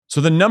So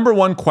the number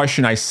one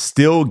question I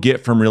still get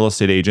from real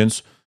estate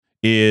agents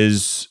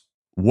is,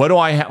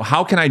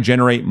 how can I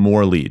generate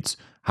more leads?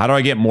 How do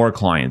I get more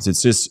clients? It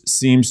just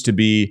seems to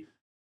be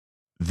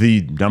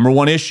the number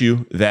one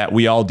issue that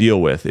we all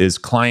deal with is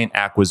client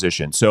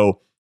acquisition.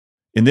 So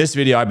in this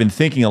video, I've been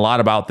thinking a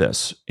lot about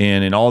this.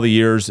 And in all the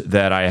years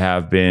that I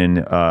have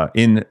been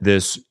in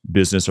this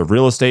business of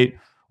real estate,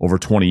 over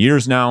 20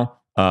 years now,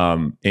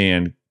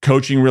 and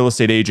coaching real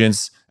estate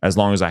agents as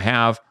long as I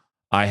have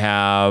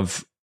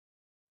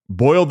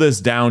boiled this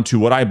down to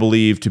what I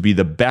believe to be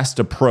the best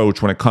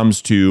approach when it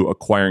comes to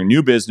acquiring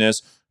new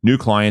business, new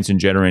clients, and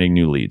generating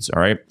new leads.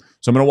 All right.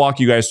 So I'm going to walk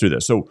you guys through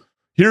this. So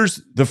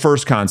here's the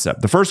first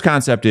concept. The first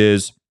concept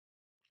is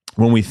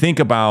when we think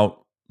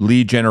about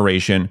lead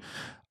generation,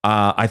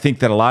 I think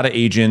that a lot of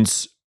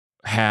agents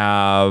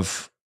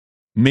have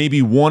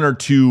maybe one or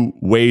two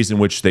ways in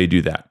which they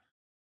do that.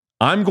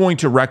 I'm going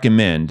to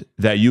recommend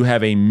that you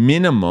have a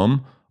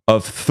minimum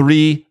of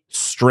 3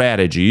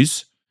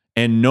 strategies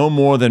and no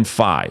more than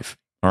 5.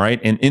 All right.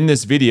 And in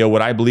this video,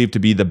 what I believe to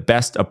be the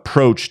best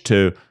approach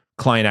to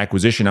client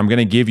acquisition, I'm going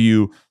to give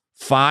you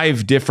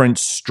 5 different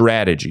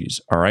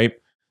strategies. All right.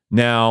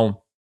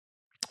 Now,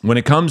 when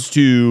it comes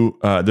to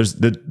there's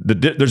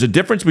a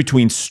difference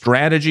between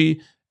strategy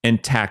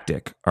and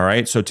tactic. All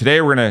right. So today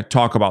we're going to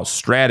talk about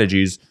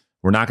strategies.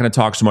 We're not going to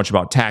talk so much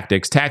about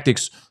tactics.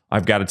 Tactics,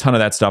 I've got a ton of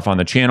that stuff on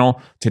the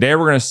channel. Today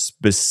we're going to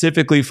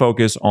specifically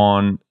focus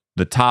on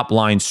the top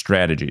line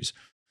strategies.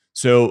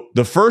 So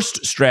the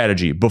first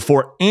strategy,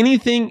 before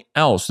anything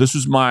else, this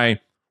was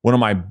one of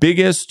my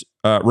biggest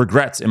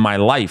regrets in my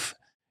life.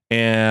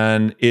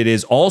 And it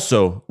is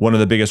also one of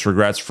the biggest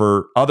regrets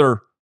for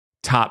other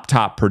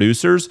top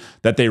producers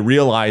that they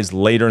realize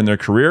later in their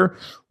career,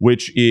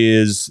 which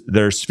is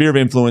their sphere of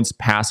influence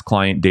past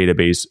client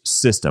database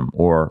system,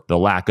 or the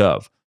lack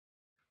of.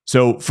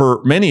 So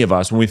for many of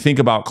us, when we think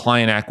about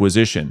client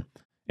acquisition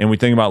and we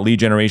think about lead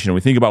generation and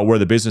we think about where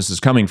the business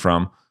is coming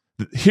from,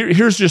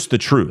 here's just the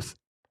truth.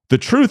 The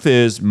truth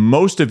is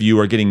most of you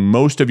are getting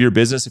most of your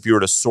business. If you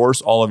were to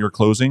source all of your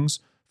closings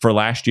for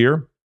last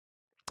year,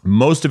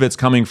 most of it's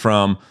coming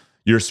from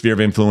your sphere of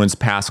influence,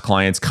 past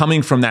clients,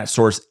 coming from that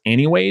source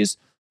anyways.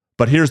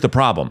 But here's the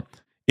problem.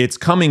 It's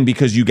coming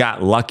because you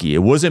got lucky. It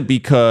wasn't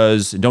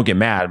because, don't get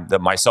mad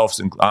that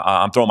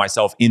I'm throwing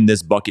myself in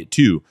this bucket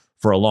too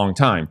for a long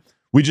time.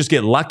 We just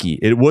get lucky.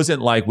 It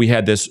wasn't like we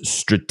had this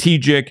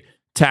strategic,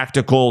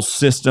 tactical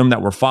system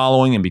that we're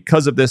following, and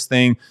because of this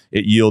thing,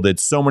 it yielded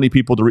so many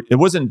people it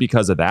wasn't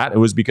because of that. It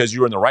was because you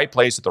were in the right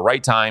place at the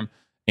right time,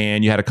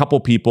 and you had a couple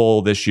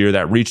people this year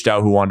that reached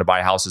out who wanted to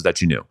buy houses that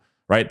you knew,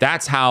 right?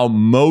 That's how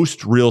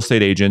most real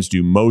estate agents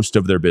do most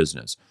of their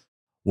business.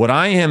 What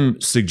I am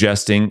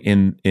suggesting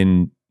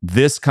in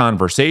this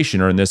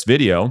conversation or in this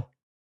video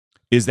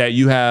is that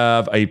you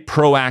have a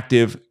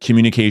proactive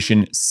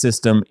communication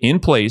system in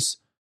place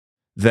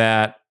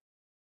that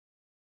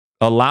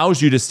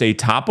allows you to stay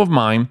top of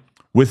mind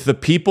with the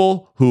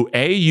people who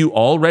A, you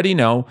already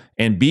know,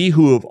 and B,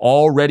 who have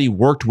already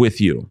worked with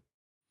you.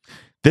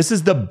 This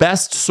is the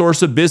best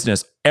source of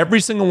business. Every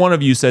single one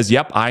of you says,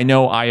 yep, I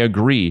know, I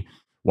agree.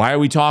 Why are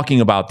we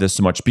talking about this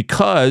so much?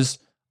 Because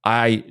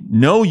I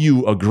know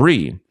you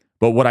agree,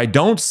 but what I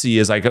don't see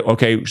is like,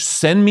 okay,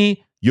 send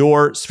me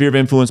your sphere of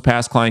influence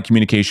past client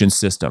communication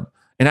system.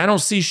 And I don't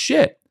see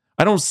shit.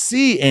 I don't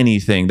see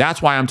anything.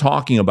 That's why I'm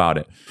talking about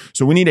it.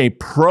 So we need a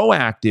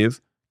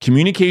proactive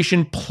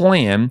communication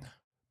plan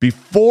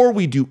before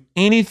we do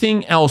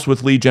anything else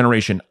with lead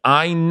generation.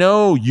 I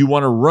know you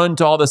want to run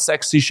to all the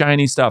sexy,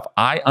 shiny stuff.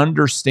 I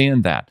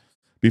understand that.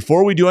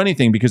 Before we do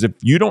anything, because if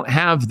you don't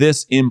have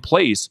this in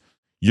place,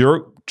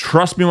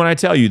 trust me when I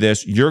tell you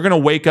this, you're going to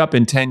wake up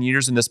in 10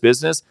 years in this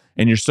business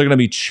and you're still going to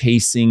be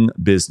chasing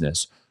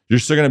business. You're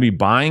still going to be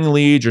buying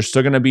leads. You're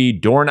still going to be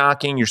door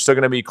knocking. You're still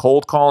going to be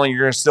cold calling.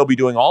 You're going to still be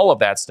doing all of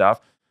that stuff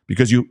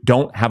because you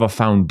don't have a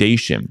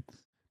foundation.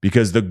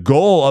 Because the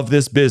goal of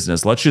this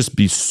business, let's just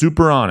be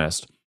super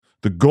honest,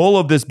 the goal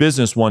of this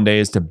business one day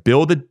is to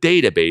build a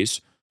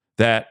database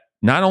that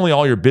not only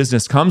all your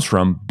business comes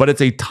from, but it's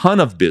a ton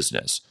of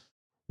business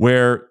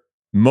where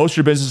most of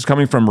your business is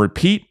coming from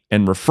repeat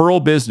and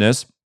referral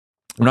business.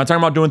 We're not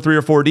talking about doing 3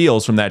 or 4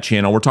 deals from that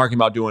channel. We're talking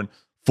about doing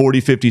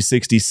 40, 50,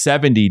 60,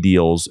 70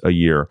 deals a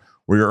year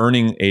where you're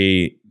earning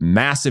a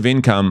massive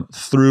income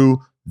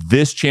through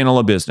this channel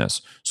of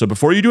business. So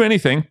before you do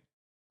anything,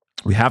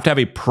 we have to have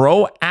a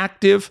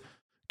proactive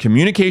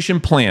communication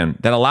plan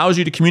that allows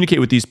you to communicate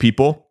with these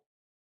people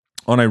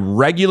on a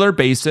regular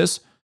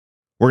basis.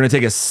 We're going to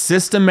take a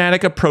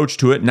systematic approach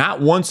to it, not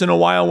once in a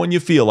while when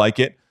you feel like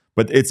it,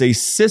 but it's a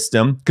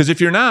system. Because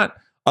if you're not,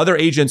 other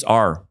agents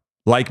are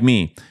like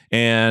me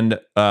and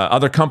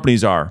other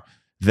companies are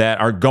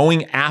that are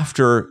going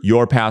after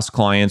your past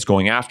clients,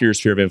 going after your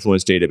sphere of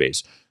influence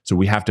database. So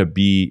we have to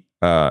be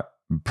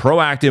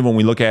proactive when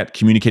we look at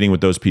communicating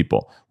with those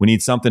people. We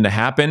need something to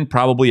happen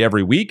probably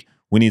every week.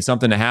 We need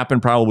something to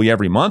happen probably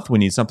every month. We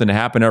need something to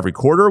happen every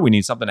quarter. We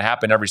need something to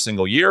happen every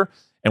single year.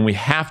 And we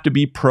have to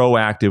be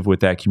proactive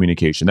with that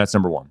communication. That's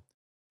number one.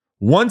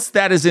 Once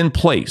that is in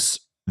place,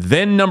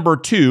 then number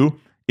 2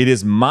 it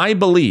is my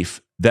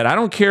belief that I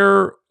don't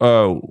care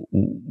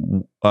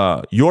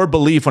your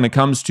belief when it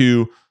comes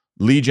to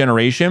lead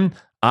generation.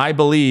 I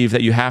believe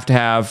that you have to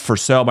have for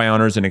sale by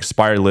owners and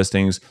expired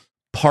listings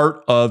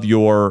part of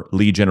your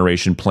lead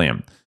generation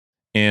plan.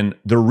 And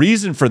the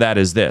reason for that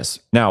is this.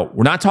 Now,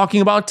 we're not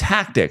talking about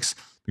tactics,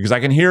 because I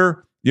can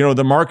hear,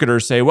 the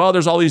marketers say, well,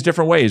 there's all these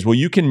different ways. Well,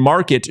 you can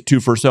market to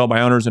for sale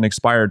by owners and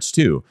expireds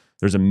too.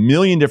 There's a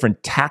million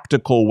different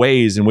tactical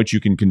ways in which you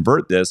can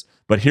convert this.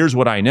 But here's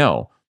what I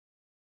know.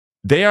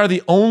 They are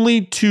the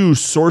only two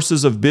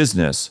sources of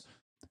business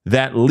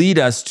that lead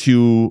us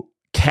to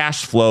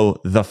cash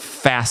flow the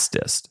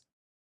fastest.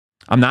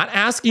 I'm not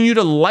asking you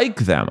to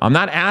like them. I'm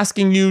not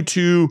asking you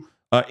to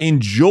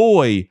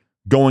enjoy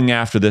going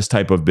after this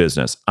type of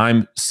business.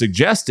 I'm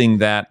suggesting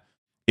that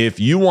if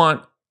you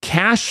want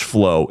cash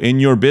flow in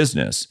your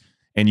business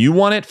and you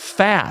want it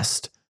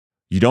fast,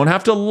 you don't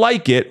have to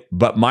like it,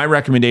 but my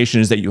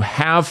recommendation is that you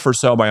have for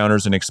sale by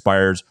owners and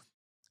expireds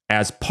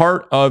as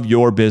part of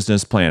your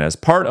business plan, as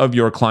part of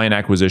your client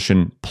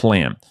acquisition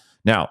plan.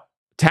 Now,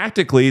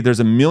 tactically, there's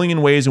a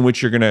million ways in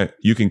which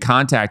you can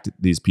contact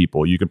these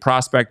people. You can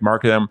prospect,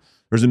 market them.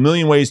 There's a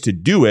million ways to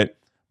do it,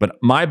 but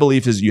my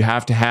belief is you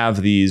have to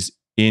have these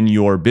in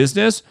your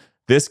business.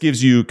 This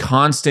gives you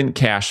constant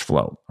cash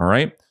flow, all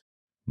right?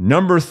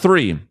 Number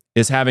 3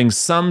 is having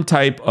some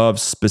type of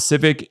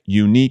specific,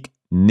 unique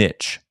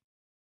niche.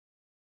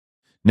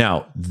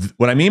 Now,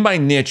 what I mean by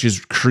niche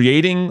is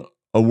creating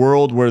a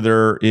world where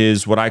there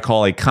is what I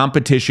call a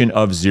competition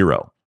of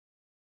zero.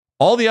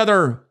 All the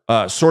other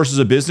sources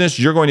of business,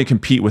 you're going to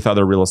compete with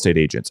other real estate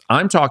agents.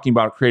 I'm talking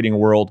about creating a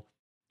world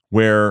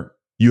where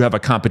you have a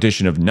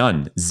competition of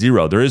none,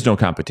 zero. There is no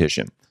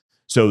competition.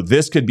 So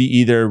this could be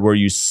either where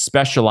you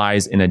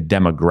specialize in a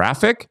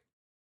demographic,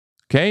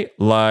 okay,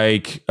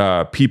 like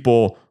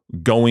people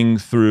going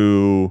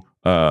through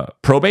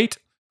probate,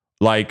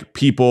 like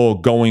people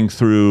going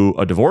through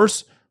a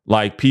divorce,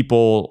 like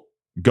people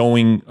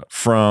going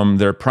from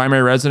their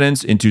primary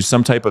residence into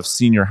some type of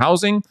senior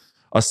housing,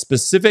 a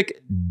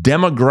specific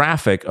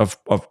demographic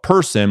of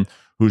person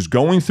who's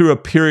going through a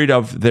period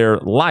of their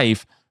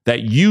life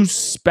that you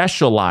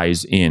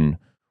specialize in,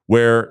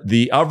 where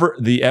the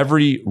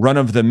every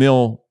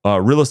run-of-the-mill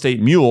real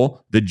estate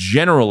mule, the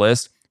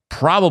generalist,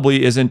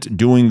 probably isn't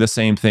doing the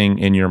same thing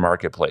in your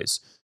marketplace.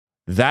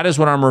 That is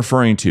what I'm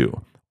referring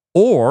to.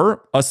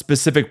 Or a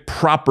specific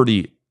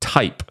property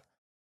type.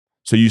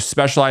 So you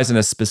specialize in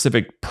a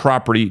specific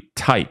property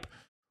type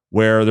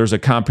where there's a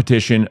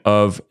competition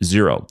of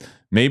zero.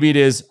 Maybe it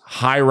is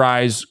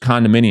high-rise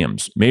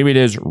condominiums. Maybe it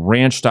is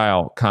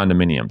ranch-style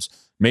condominiums.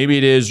 Maybe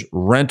it is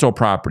rental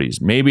properties.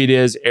 Maybe it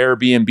is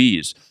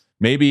Airbnbs.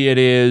 Maybe it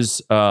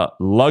is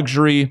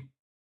luxury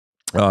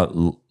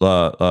property,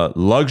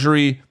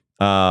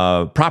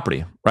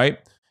 right?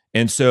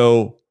 And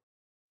so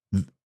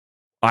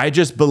I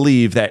just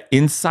believe that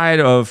inside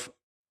of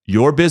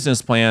your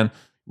business plan,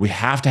 we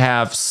have to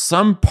have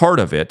some part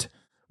of it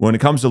when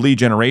it comes to lead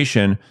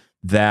generation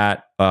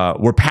that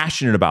we're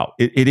passionate about.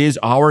 It is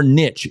our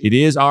niche. It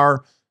is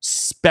our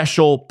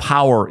special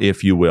power,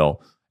 if you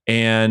will.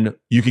 And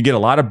you can get a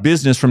lot of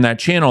business from that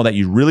channel that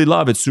you really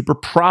love. It's super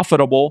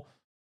profitable,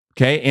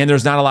 okay? And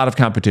there's not a lot of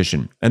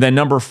competition. And then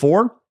number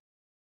 4,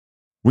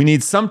 we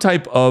need some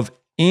type of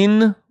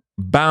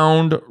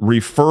inbound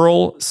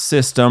referral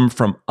system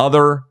from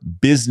other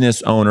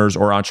business owners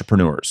or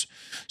entrepreneurs.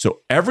 So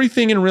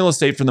everything in real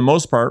estate, for the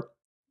most part,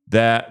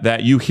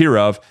 that you hear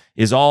of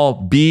is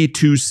all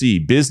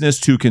B2C, business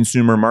to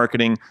consumer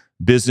marketing,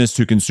 business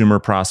to consumer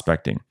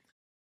prospecting.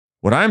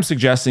 What I'm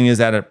suggesting is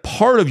that a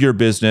part of your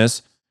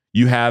business,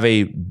 you have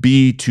a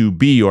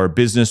B2B or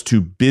business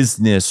to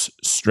business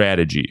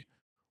strategy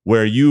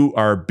where you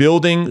are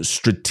building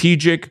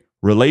strategic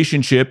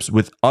relationships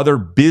with other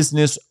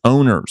business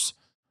owners,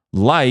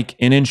 like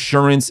an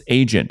insurance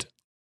agent,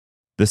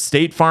 the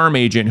State Farm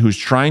agent who's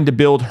trying to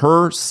build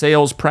her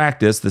sales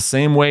practice the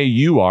same way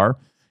you are.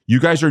 You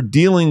guys are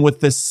dealing with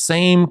the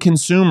same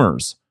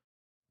consumers.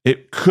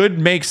 It could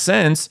make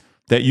sense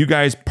that you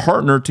guys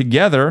partner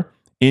together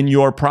in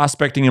your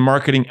prospecting and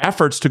marketing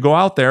efforts to go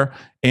out there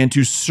and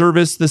to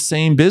service the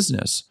same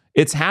business.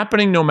 It's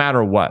happening no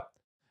matter what.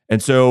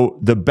 And so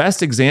the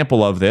best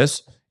example of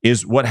this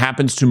is what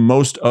happens to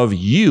most of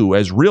you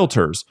as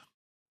realtors.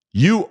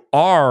 You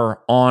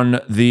are on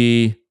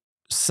the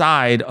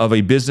side of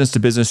a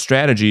business-to-business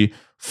strategy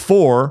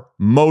for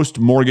most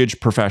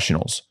mortgage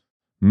professionals,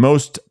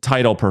 most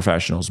title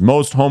professionals,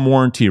 most home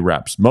warranty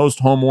reps, most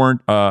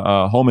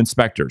home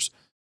inspectors.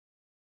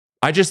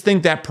 I just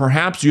think that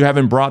perhaps you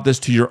haven't brought this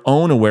to your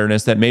own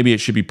awareness that maybe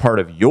it should be part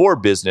of your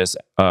business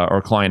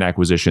or client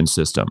acquisition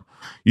system.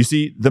 You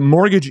see, the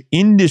mortgage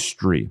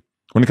industry,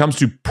 when it comes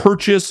to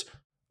purchase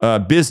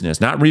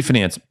business, not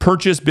refinance,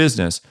 purchase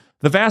business,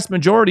 the vast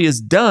majority is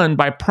done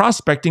by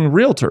prospecting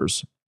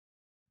realtors.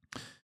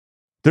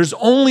 There's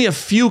only a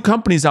few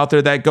companies out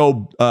there that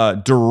go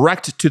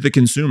direct to the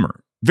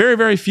consumer. Very,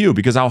 very few,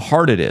 because how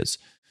hard it is.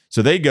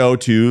 So they go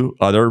to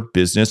other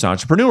business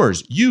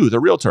entrepreneurs, you, the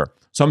realtor.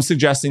 So I'm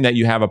suggesting that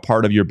you have a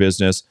part of your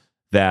business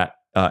that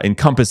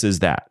encompasses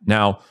that.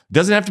 Now, it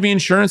doesn't have to be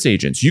insurance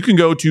agents. You can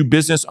go to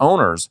business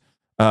owners,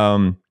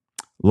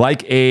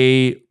 like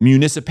a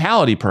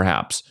municipality,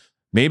 perhaps.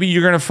 Maybe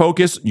you're going to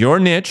focus your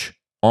niche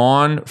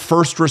on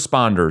first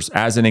responders,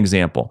 as an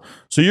example.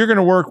 So you're going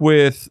to work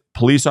with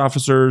police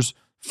officers,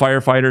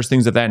 firefighters,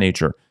 things of that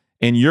nature,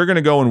 and you're going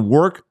to go and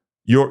work.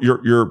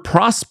 Your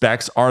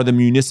prospects are the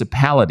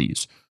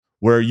municipalities,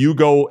 where you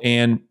go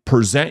and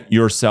present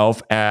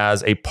yourself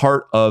as a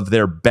part of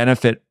their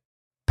benefit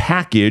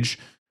package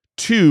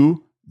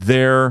to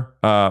their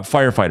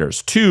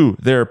firefighters, to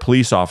their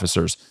police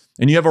officers.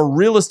 And you have a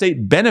real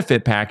estate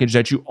benefit package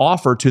that you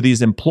offer to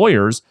these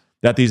employers,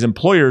 that these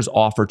employers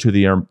offer to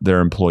their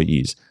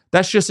employees.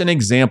 That's just an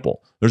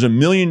example. There's a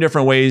million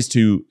different ways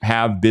to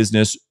have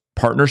business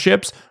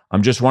partnerships.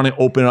 I'm just wanting to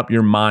open up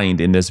your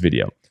mind in this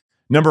video.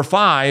 Number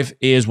 5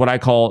 is what I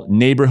call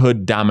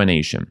neighborhood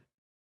domination.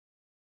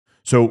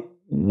 So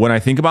when I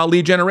think about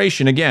lead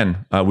generation,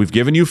 again, we've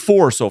given you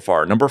 4 so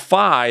far. Number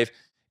 5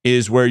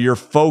 is where you're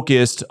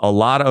focused a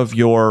lot of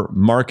your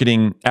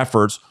marketing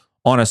efforts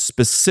on a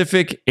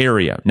specific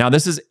area. Now,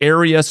 this is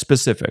area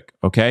specific,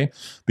 okay?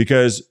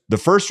 Because the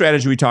first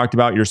strategy we talked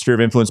about, your sphere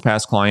of influence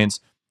past clients,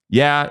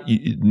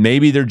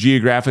 maybe they're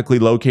geographically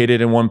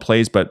located in one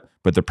place, but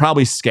they're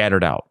probably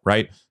scattered out,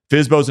 right?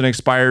 FSBOs and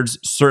expireds,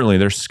 certainly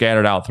they're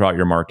scattered out throughout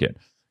your market.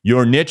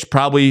 Your niche,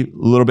 probably a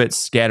little bit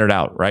scattered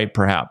out, right?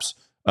 Perhaps.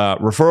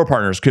 Referral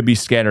partners could be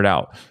scattered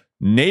out.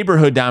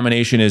 Neighborhood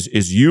domination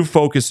is you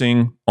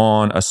focusing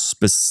on a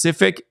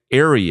specific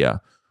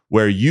area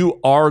where you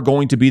are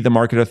going to be the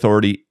market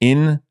authority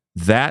in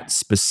that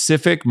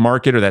specific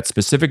market or that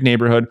specific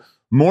neighborhood,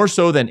 more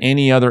so than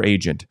any other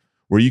agent,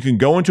 where you can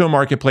go into a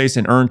marketplace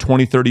and earn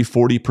 20, 30,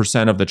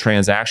 40% of the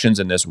transactions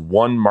in this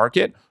one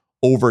market.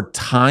 Over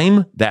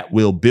time, that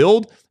will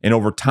build, and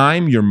over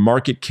time, your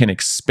market can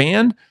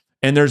expand.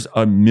 And there's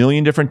a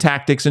million different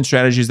tactics and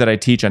strategies that I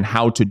teach on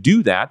how to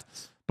do that.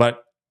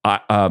 But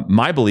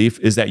my belief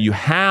is that you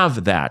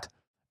have that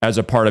as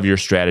a part of your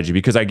strategy.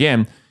 Because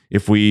again,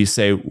 if we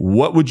say,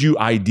 what would you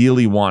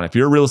ideally want? If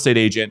you're a real estate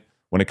agent,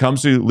 when it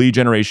comes to lead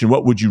generation,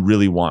 what would you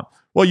really want?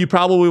 Well, you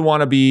probably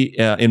want to be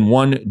in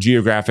one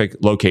geographic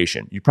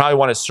location. You probably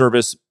want to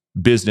service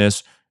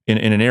business in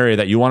an area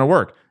that you want to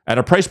work, at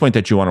a price point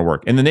that you want to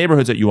work, in the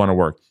neighborhoods that you want to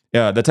work,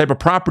 the type of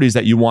properties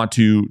that you want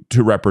to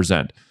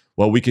represent.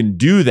 Well, we can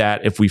do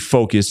that if we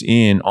focus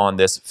in on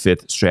this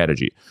 5th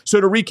strategy.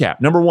 So to recap,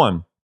 number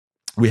 1,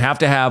 we have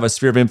to have a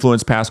sphere of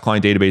influence past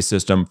client database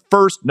system.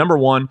 First, number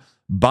 1,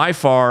 by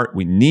far,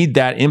 we need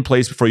that in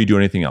place before you do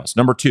anything else.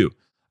 Number 2,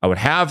 I would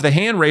have the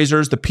hand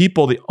raisers, the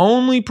people, the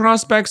only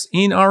prospects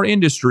in our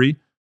industry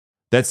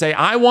that say,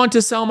 I want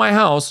to sell my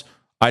house.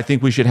 I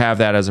think we should have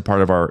that as a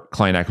part of our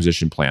client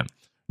acquisition plan.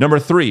 Number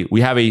 3,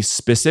 we have a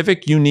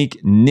specific,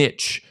 unique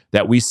niche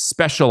that we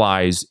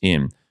specialize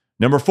in.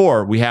 Number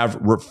 4, we have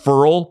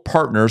referral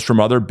partners from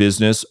other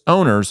business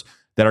owners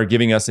that are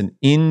giving us an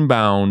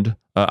inbound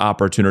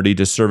opportunity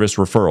to service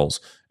referrals.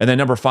 And then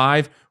number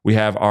 5, we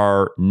have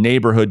our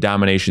neighborhood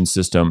domination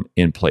system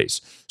in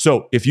place.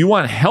 So if you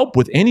want help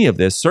with any of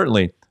this,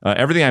 certainly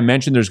everything I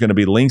mentioned, there's going to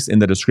be links in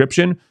the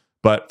description.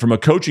 But from a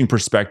coaching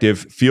perspective,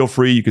 feel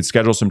free. You could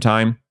schedule some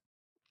time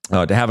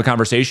to have a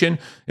conversation,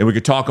 and we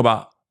could talk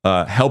about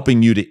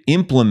helping you to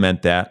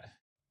implement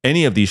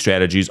any of these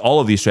strategies, all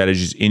of these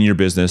strategies in your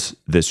business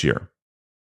this year.